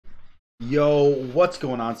Yo, what's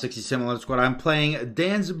going on, 67 Squad? I'm playing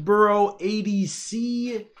Danza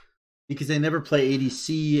ADC because I never play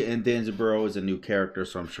ADC, and Danza is a new character,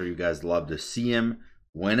 so I'm sure you guys love to see him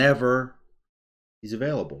whenever he's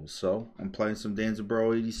available. So I'm playing some Danza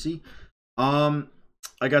ADC. I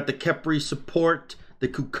got the Khepri support, the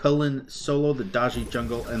Kukulin solo, the Daji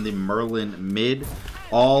jungle, and the Merlin mid,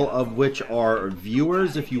 all of which are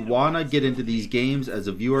viewers. If you want to get into these games as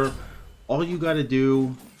a viewer, all you got to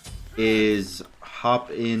do is hop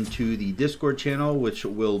into the Discord channel, which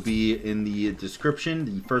will be in the description,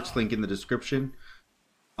 the first link in the description.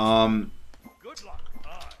 Do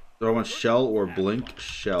I want Shell or Blink?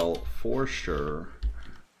 Shell for sure.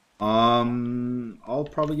 I'll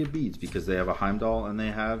probably get beads because they have a Heimdall and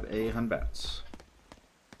they have a Hunbats.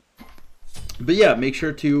 But yeah, make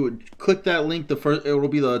sure to click that link. It will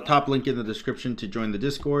be the top link in the description to join the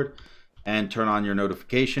Discord and turn on your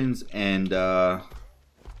notifications. And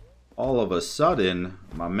all of a sudden,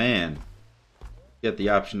 my man, get the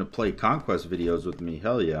option to play Conquest videos with me.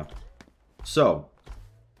 Hell yeah. So,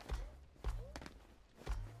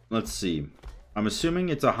 let's see. I'm assuming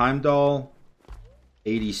it's a Heimdall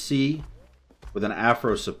ADC with an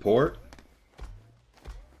Afro support.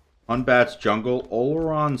 Hunbats jungle.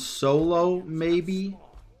 Aubron solo, maybe?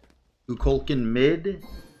 Kukulkan mid?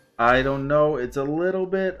 I don't know. It's a little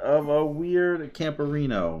bit of a weird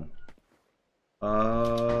Camperino.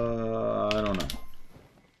 I don't know.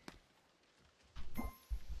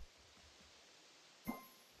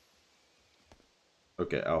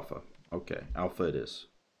 Okay, Alpha. Okay, Alpha it is.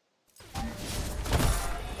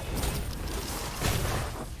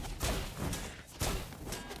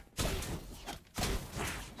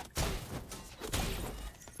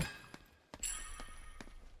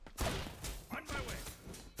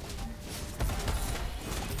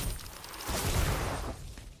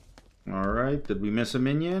 Alright, did we miss a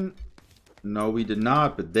minion? No, we did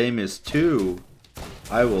not, but they missed two.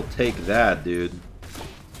 I will take that, dude.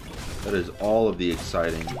 That is all of the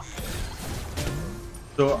exciting.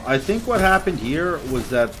 So, I think what happened here was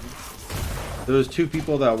that there was two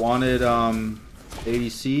people that wanted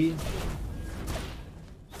ADC,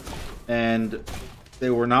 and they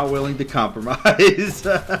were not willing to compromise.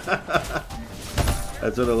 That's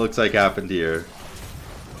what it looks like happened here.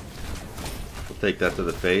 We'll take that to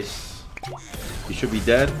the face. He should be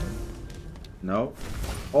dead. No.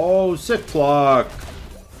 Oh, sick block.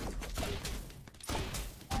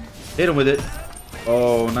 Hit him with it.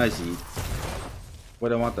 Oh, nice eat.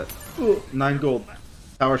 Wait, I want that. Ooh, 9 gold.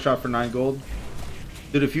 Tower shot for 9 gold.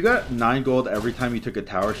 Dude, if you got 9 gold every time you took a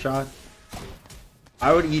tower shot,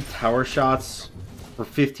 I would eat tower shots for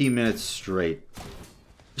 15 minutes straight.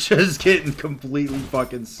 Just getting completely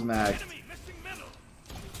fucking smacked.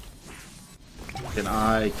 Can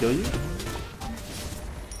I kill you?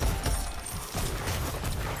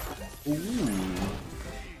 Ooh.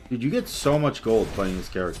 Dude, you get so much gold playing this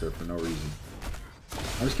character for no reason.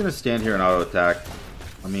 I'm just gonna stand here and auto attack.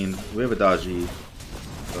 I mean, we have a Daji,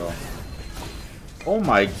 so. Oh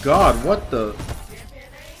my god, what the?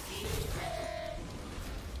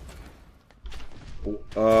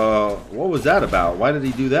 What was that about? Why did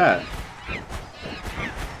he do that?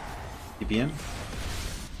 TPN?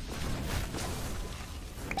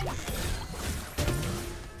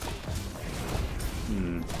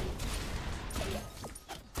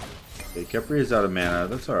 Okay, Khepri is out of mana.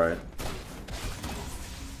 That's alright.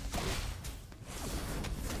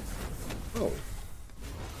 Oh.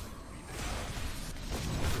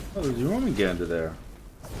 Oh, there's a Roman Gander there.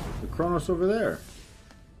 The Kronos over there.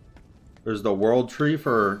 There's the world tree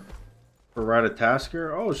for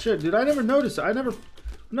Ratatasker. Oh shit, dude, I never noticed. I'm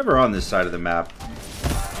never on this side of the map.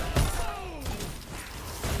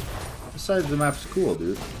 This side of the map's cool,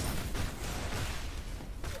 dude.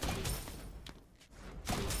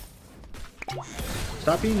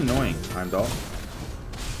 Stop being annoying, Heimdall.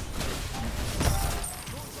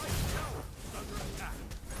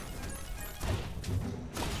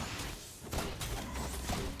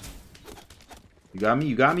 You got me?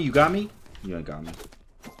 You got me? You got me? You ain't got me.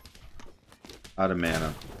 Out of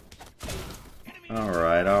mana.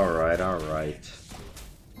 Alright, alright, alright.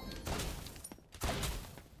 I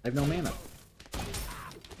have no mana.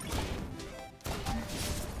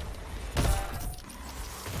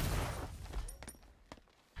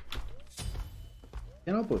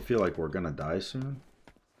 Can't help but feel like we're gonna die soon.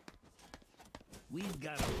 We've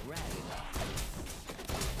got a rabbit.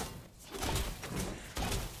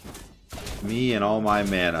 Me and all my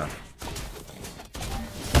mana.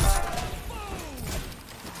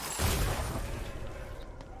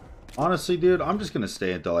 Honestly, dude, I'm just gonna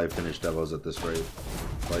stay until I finish Devos at this rate.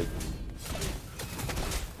 Like,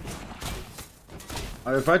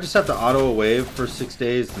 If I just have to auto a wave for 6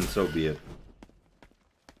 days, then so be it.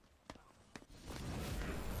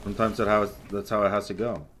 Sometimes that's how it has to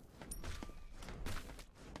go.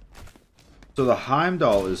 So the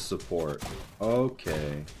Heimdall is support.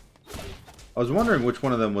 Okay. I was wondering which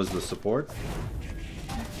one of them was the support.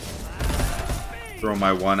 Throw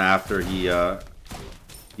my one after he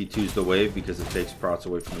 2's the wave because it takes prots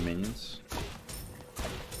away from the minions.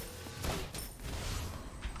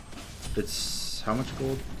 It's how much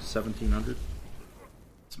gold? 1,700.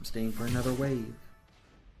 I'm staying for another wave.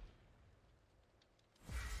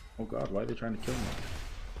 Oh god, why are they trying to kill me?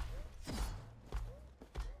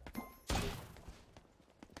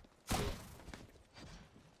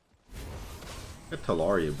 Get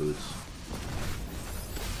Talaria boots.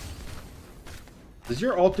 Does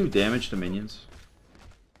your ult do damage to minions?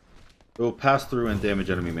 It will pass through and damage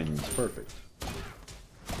enemy minions. Perfect.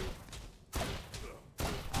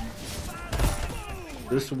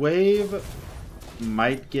 This wave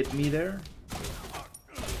might get me there.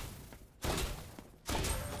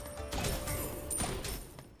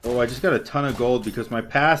 Oh, I just got a ton of gold because my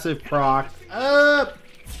passive proc. Go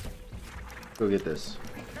get this.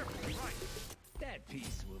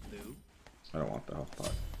 I don't want the health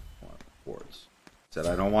pot. I want wards. Said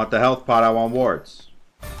I don't want the health pot, I want wards.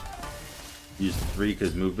 Use 3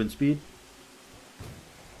 because movement speed.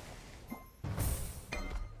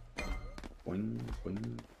 Boing,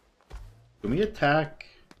 boing. Can we attack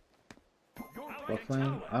buff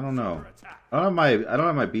lane? I don't know. I don't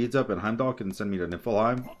have my beads up, and Heimdall can send me to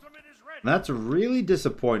Niflheim. And that's really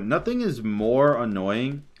disappointing. Nothing is more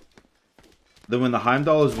annoying than when the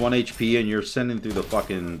Heimdall is 1 HP and you're sending through the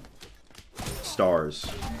fucking stars.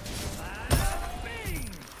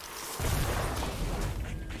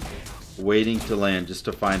 Waiting to land just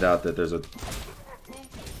to find out that there's a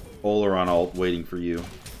Aubron ult waiting for you.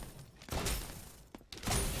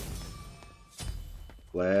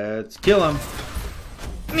 Let's kill him.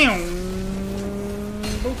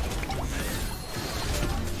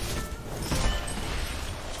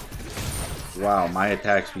 Wow, my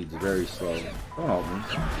attack speed's very slow. Don't help me.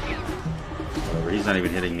 Whatever, he's not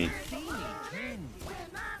even hitting me.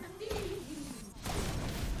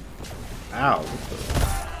 Ow.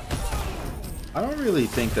 I don't really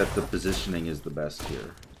think that the positioning is the best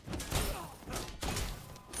here.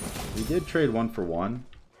 We did trade 1 for 1.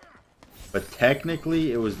 But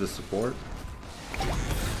technically, it was the support.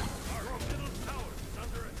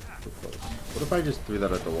 What if I just threw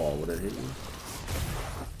that at the wall? Would it hit you?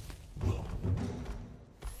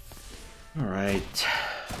 Alright.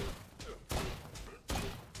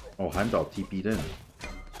 Oh, Heimdall TP'd in.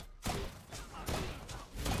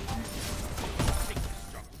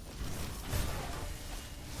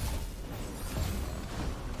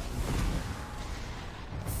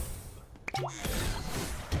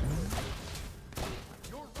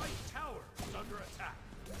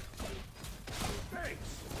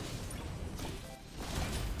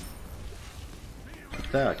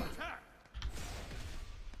 Attack.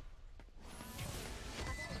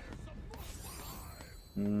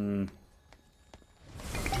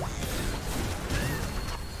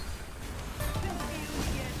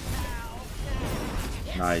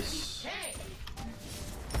 Nice.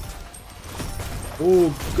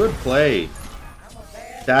 Ooh, good play.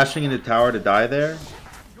 Dashing into tower to die there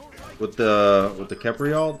with the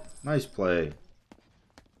Kepri ult. Nice play.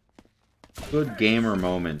 Good gamer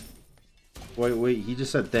moment. Wait, he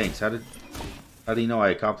just said thanks. How did he know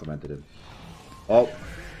I complimented him? Oh.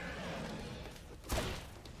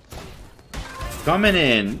 Coming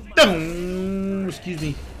in. Excuse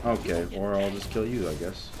me. Okay, or I'll just kill you, I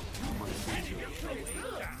guess.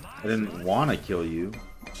 I didn't want to kill you.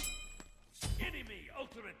 Enemy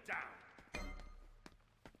ultimate down.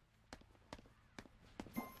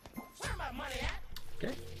 Where my money at?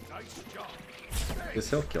 Okay. Nice job. Guess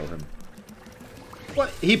he'll kill him. What?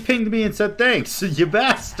 He pinged me and said thanks, you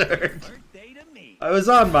bastard! I was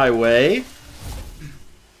on my way.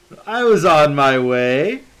 I was on my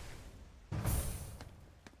way.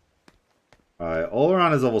 Alright,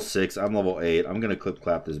 Aubron is level 6. I'm level 8. I'm gonna clip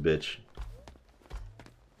clap this bitch.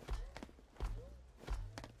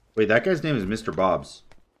 Wait, that guy's name is Mr. Bobs.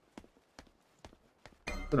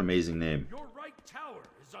 What an amazing name. Your right tower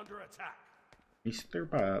is under attack. Mr.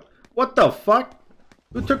 Bob. What the fuck?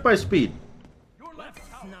 Who took my speed? Let's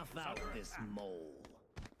snuff out this mole.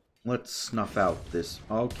 Let's snuff out this.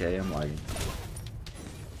 Okay, I'm lagging.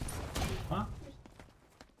 Huh?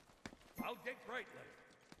 I'll get Bradlee.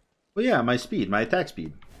 Well, yeah, my speed, my attack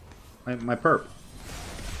speed, my perp,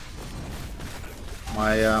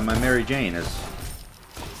 my Mary Jane, as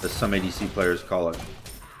some ADC players call it.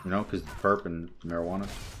 You know, because perp and marijuana.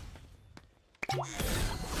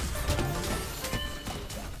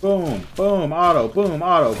 Boom, boom, auto, boom,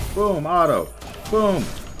 auto, boom, auto, boom.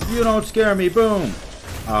 You don't scare me, boom.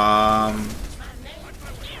 Yeah.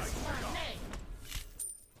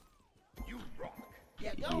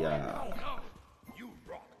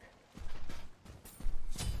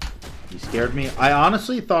 You scared me. I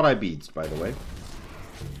honestly thought I beads, by the way.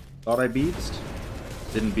 Thought I beads.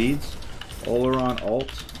 Didn't beads. Oleron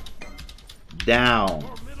ult. Down.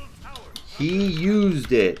 He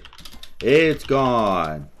used it. It's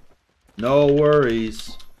gone. No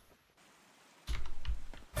worries.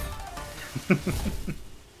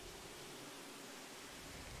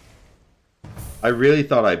 I really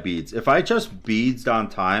thought I beads. If I just beads on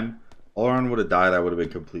time, Oleron would have died. I would have been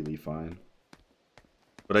completely fine.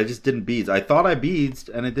 But I just didn't beads. I thought I beads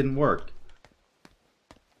and it didn't work.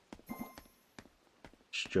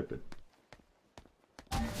 Strip it.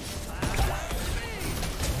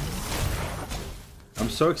 I'm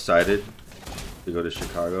so excited to go to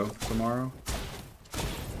Chicago tomorrow.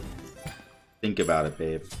 Think about it,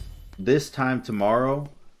 babe. This time tomorrow,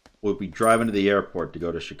 we'll be driving to the airport to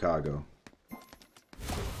go to Chicago.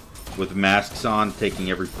 With masks on, taking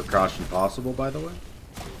every precaution possible, by the way.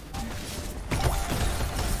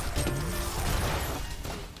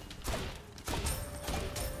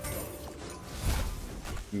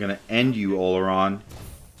 I'm gonna end you, Oleron.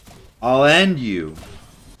 I'll end you.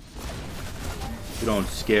 You don't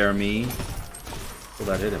scare me. Will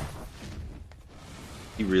that hit him?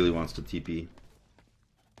 He really wants to TP.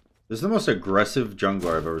 This is the most aggressive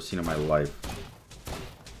jungler I've ever seen in my life.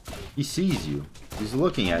 He sees you. He's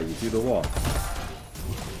looking at you through the wall.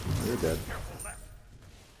 You're dead.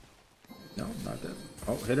 No, not dead.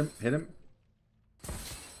 Oh, hit him, hit him.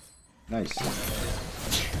 Nice.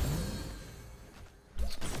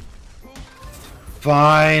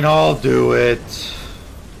 Fine, I'll do it.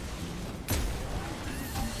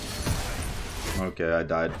 Okay, I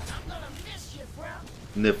died.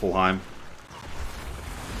 Niflheim.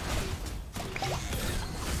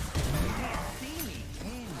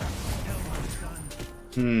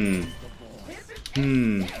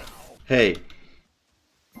 Hey.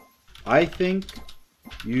 I think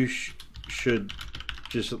you should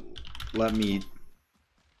just let me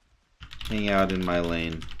hang out in my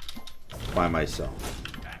lane by myself.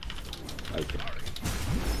 Okay.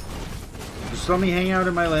 Just let me hang out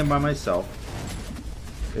in my lane by myself.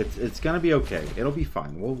 It's gonna be okay. It'll be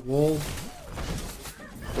fine. We'll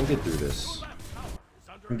get through this.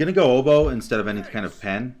 I'm gonna go oboe instead of any kind of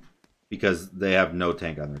pen because they have no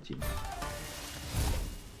tank on their team.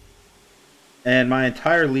 And my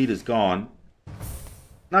entire lead is gone.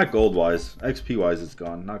 Not gold wise. XP wise it's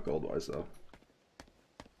gone. Not gold wise though.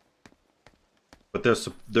 But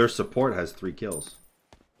their support has 3 kills.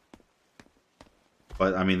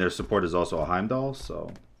 But I mean their support is also a Heimdall,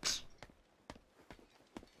 so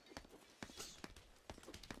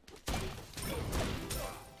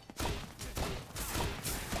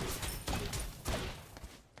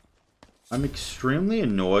I'm extremely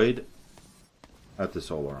annoyed at this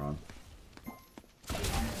Oleron.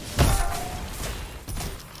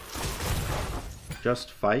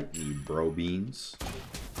 Just fight me, bro beans.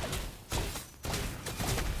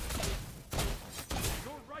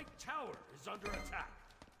 Your right tower is under attack.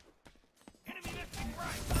 Enemy lifting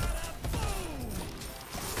right. Boom!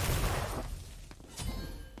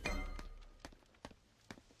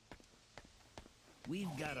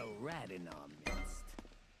 We've got a rat in our midst.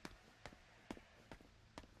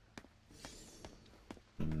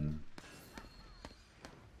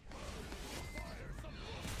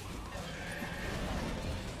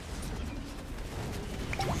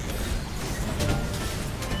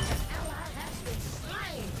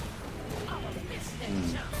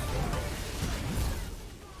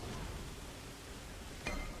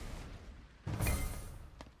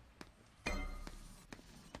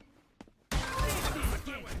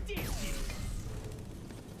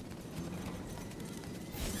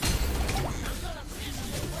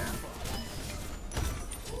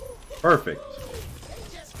 Perfect.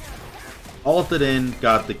 Ulted in,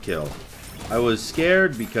 got the kill. I was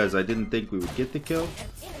scared because I didn't think we would get the kill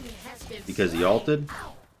because he ulted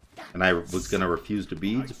and I was gonna refuse to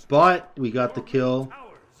beads, but we got the kill.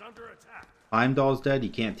 Heimdall's dead. He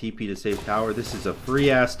can't TP to save tower. This is a free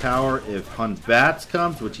ass tower. If Hunt Bats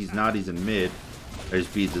comes, which he's not, he's in mid. There's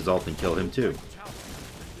beads his ult and kill him too.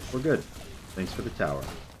 We're good. Thanks for the tower.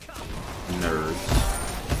 Nerds.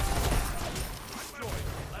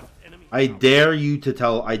 I dare you to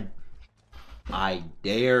tell. I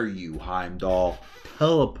dare you, Heimdall.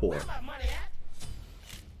 Teleport.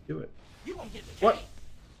 Do it. What?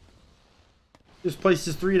 Just placed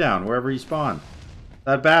his 3 down wherever he spawned.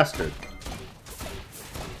 That bastard.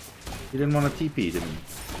 He didn't want to TP, didn't he?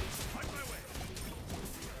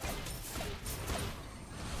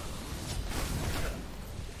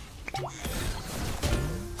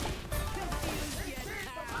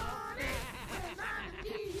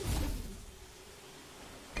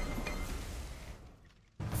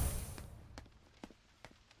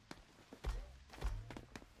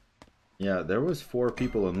 Yeah, there was 4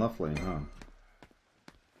 people in left lane, huh?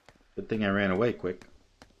 Good thing I ran away quick.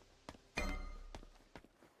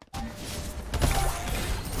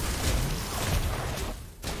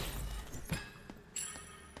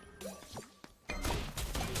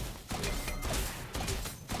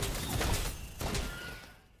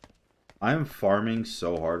 I am farming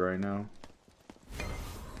so hard right now.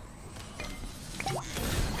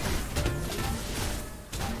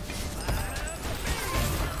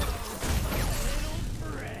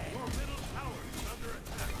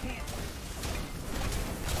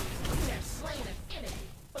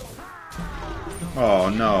 Oh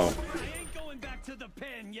no.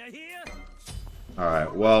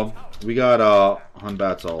 Alright, well, we got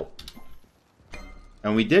Hunbat's ult.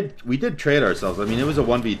 And we did trade ourselves. I mean, it was a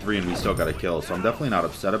 1v3 and we still got a kill, so I'm definitely not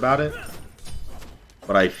upset about it.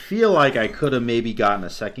 But I feel like I could have maybe gotten a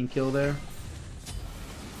second kill there.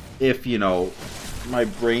 If, you know, my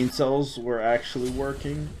brain cells were actually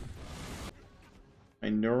working. My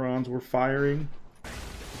neurons were firing.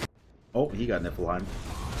 Oh, he got Niflheim.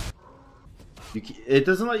 It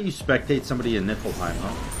doesn't let you spectate somebody in Niflheim,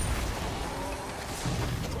 huh?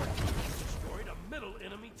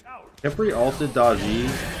 Kepri ulted Daji.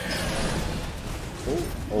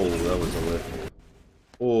 Oh, that was a lift.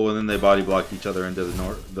 Oh, and then they body blocked each other into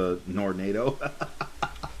the Tornado.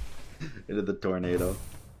 Into the tornado.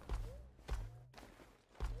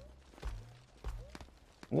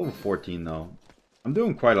 I'm level 14 though. I'm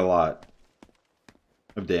doing quite a lot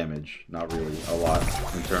of damage. Not really a lot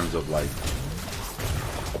in terms of like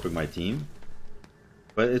helping my team.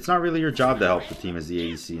 But it's not really your job to help the team as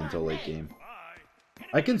the ADC until late game.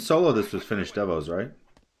 I can solo this with finished devos, right?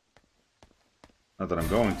 Not that I'm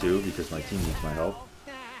going to, because my team needs my help.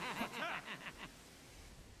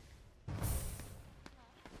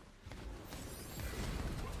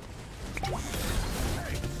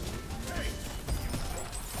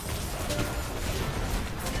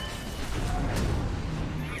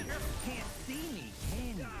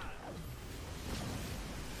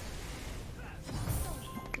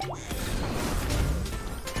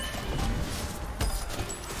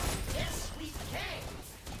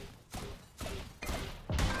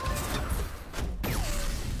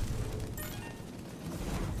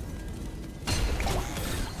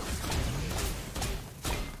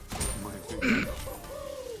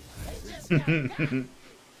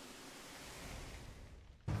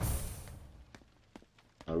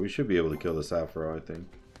 We should be able to kill this Afro, I think.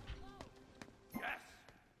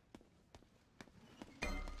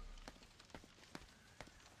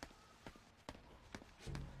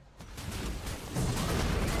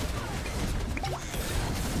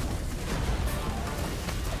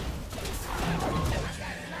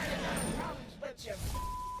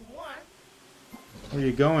 Where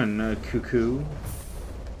you going, Cuckoo?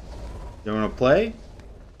 You wanna play?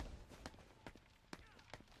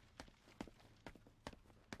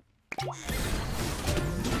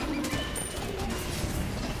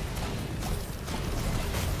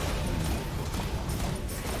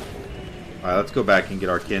 Alright, let's go back and get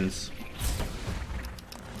our kins.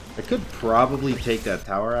 I could probably take that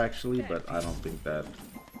tower actually, but I don't think that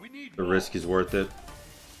the risk is worth it.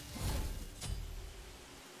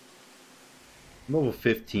 I'm level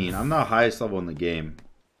 15. I'm the highest level in the game.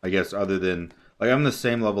 I guess other than, like, I'm the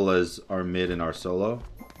same level as our mid and our solo.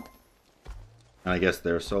 And I guess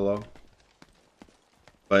their solo.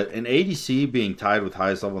 But an ADC being tied with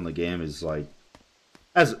highest level in the game is like,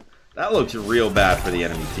 that looks real bad for the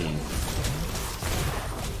enemy team.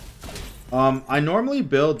 I normally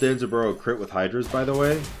build Danza crit with Hydras, by the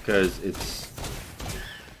way, because it's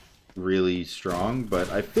really strong. But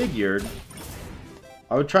I figured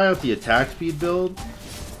I would try out the attack speed build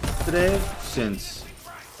today, since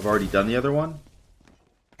I've already done the other one.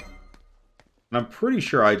 And I'm pretty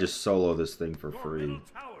sure I just solo this thing for free.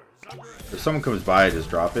 If someone comes by, I just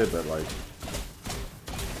drop it, but like,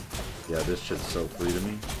 yeah, this shit's so free to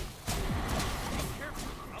me.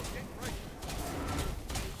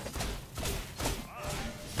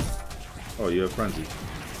 Oh, you have Frenzy.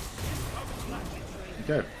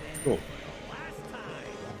 Okay, cool.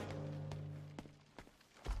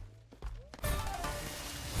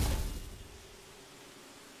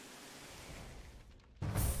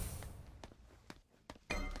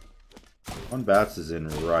 One bats is in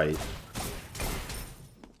right.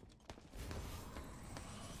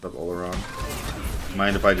 What's up, Aubron?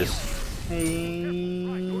 Mind if I just...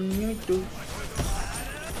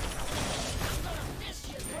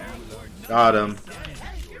 Got him.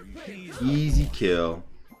 Easy kill.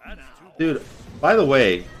 Dude, by the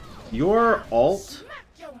way, your ult...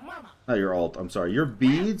 Not your ult, I'm sorry. Your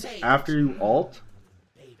beads after you ult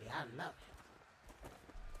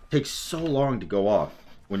takes so long to go off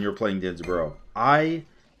when you're playing Danza Bro. I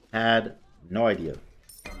had no idea.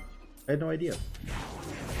 I had no idea.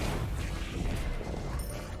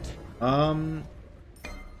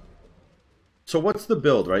 So what's the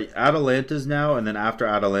build, right? Atalanta's now, and then after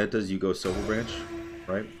Atalanta's you go Silver Branch,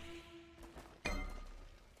 right?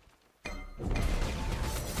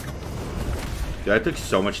 Dude, I took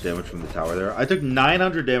so much damage from the tower there. I took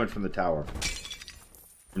 900 damage from the tower.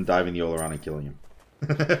 From diving the Aubron and killing him.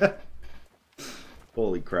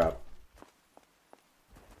 Holy crap.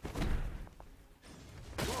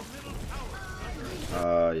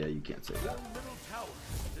 Yeah, you can't say that.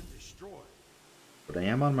 But I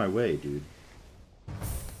am on my way, dude.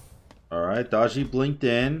 Alright, Daji blinked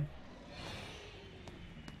in.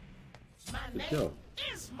 Good kill.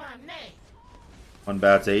 One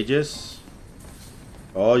bats Aegis.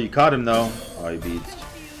 Oh, you caught him though. Oh, he beats.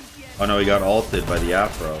 Oh no, he got ulted by the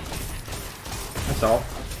Afro. Nice ult.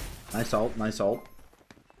 Nice ult, nice ult.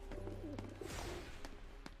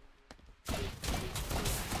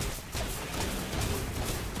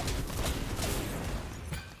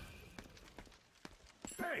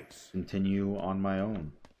 Continue on my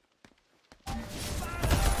own. I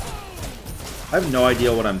have no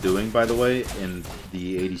idea what I'm doing, by the way, in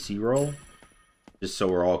the ADC role. Just so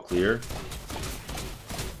we're all clear.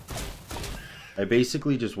 I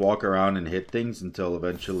basically just walk around and hit things until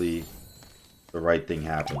eventually the right thing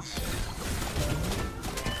happens.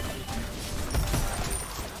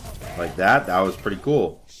 Like that. That was pretty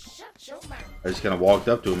cool. I just kind of walked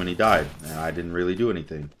up to him and he died. And I didn't really do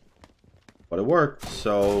anything. But it worked,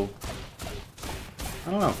 so...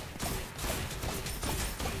 I don't know.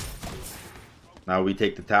 Now we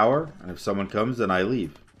take the tower, and if someone comes, then I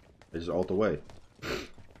leave. I just ult away.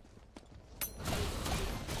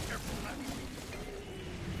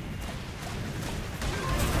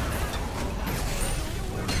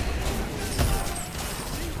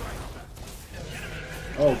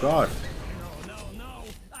 Oh god.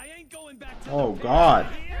 Oh god.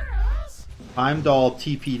 Heimdall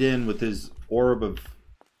TP'd in with his orb of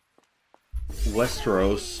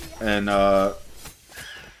Westeros and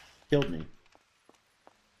killed me.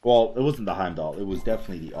 Well, it wasn't the Heimdall. It was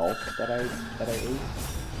definitely the ult that I ate.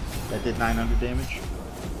 That did 900 damage.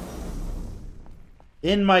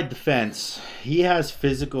 In my defense, he has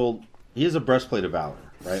physical. He has a breastplate of valor,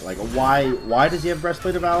 right? Like, why does he have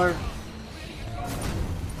breastplate of valor?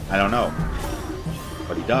 I don't know,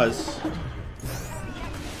 but he does.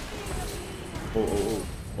 Oh,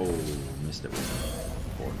 missed it.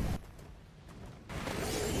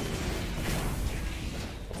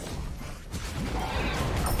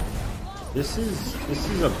 This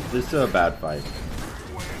is a bad fight.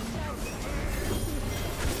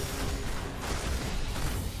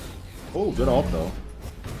 Oh, good ult though.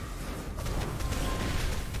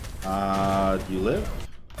 Do you live?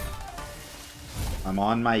 I'm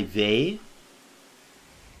on my way.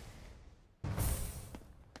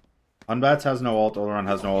 Unbats has no ult, Aubron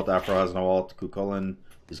has no ult, Afro has no ult, Kukulin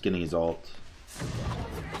is getting his ult.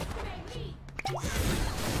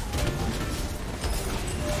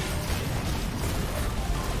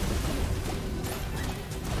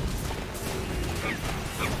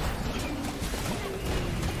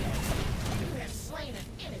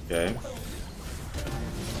 Okay.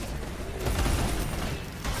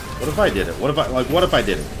 What if I did it? What if I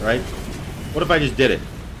did it, right? What if I just did it?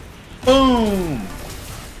 Boom!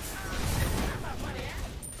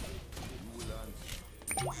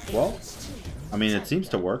 Well, I mean, it seems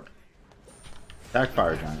to work. Attack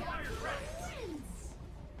Fire Giant.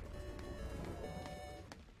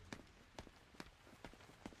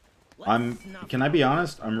 Can I be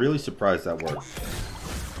honest? I'm really surprised that worked.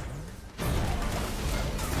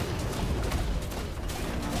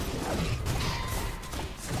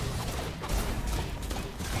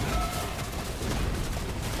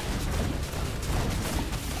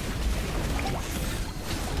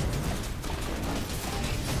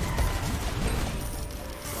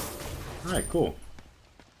 Alright, cool.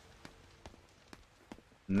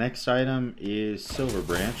 Next item is Silver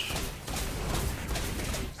Branch.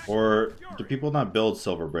 Or do people not build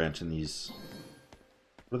Silver Branch in these?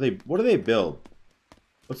 What do they build?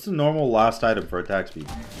 What's the normal last item for attack speed?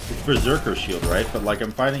 It's Berserker Shield, right? But like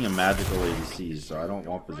I'm fighting a magical ADC, so I don't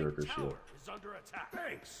want Berserker Shield. Is under attack.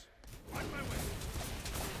 Thanks. On my way.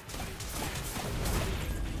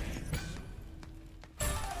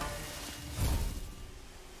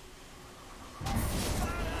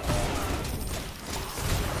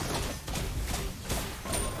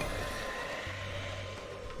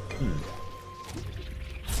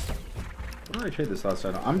 What did I trade this last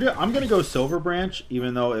item? I'm gonna go Silver Branch,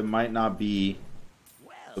 even though it might not be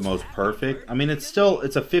the most perfect. I mean, it's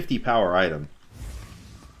a 50 power item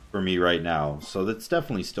for me right now, so that's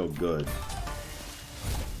definitely still good.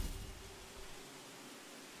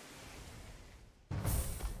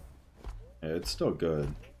 Yeah, it's still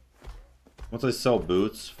good. Once I sell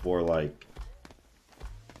boots for like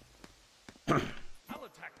I'll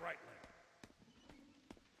attack right leg.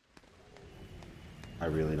 I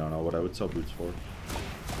really don't know what I would sell boots for.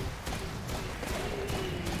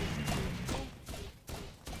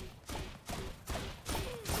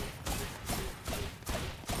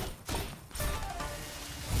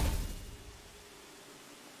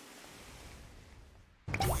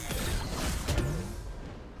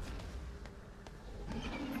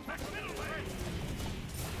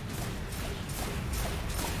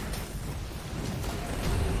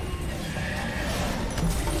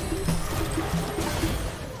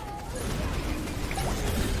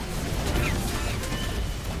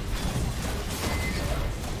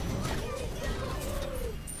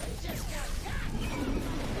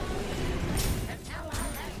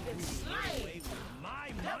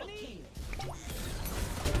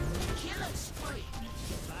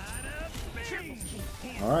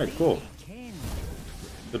 Alright, cool.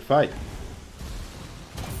 Good fight.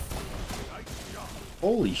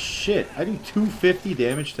 Holy shit, I do 250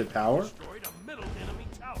 damage to tower?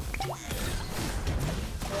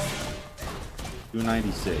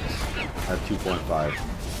 296 at 2.5.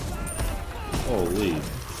 Holy.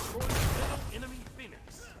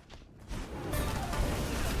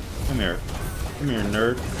 Come here. Come here,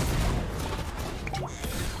 nerd.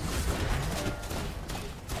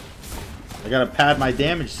 I gotta pad my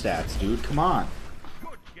damage stats, dude. Come on.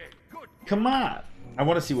 Come on. I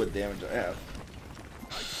want to see what damage I have.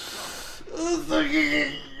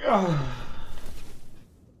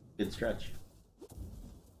 Good stretch.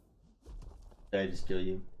 Did I just kill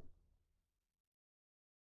you?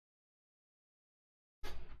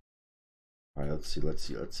 Alright, let's see.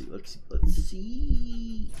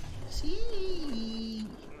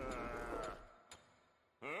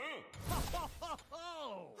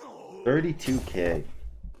 32K.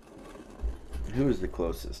 Who is the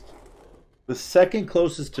closest? The second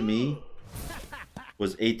closest to me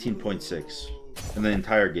was 18.6 in the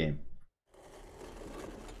entire game.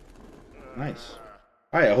 Nice.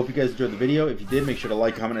 Alright, I hope you guys enjoyed the video. If you did, make sure to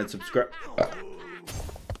like, comment, and subscribe.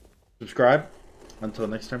 Until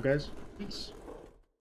next time, guys. Peace.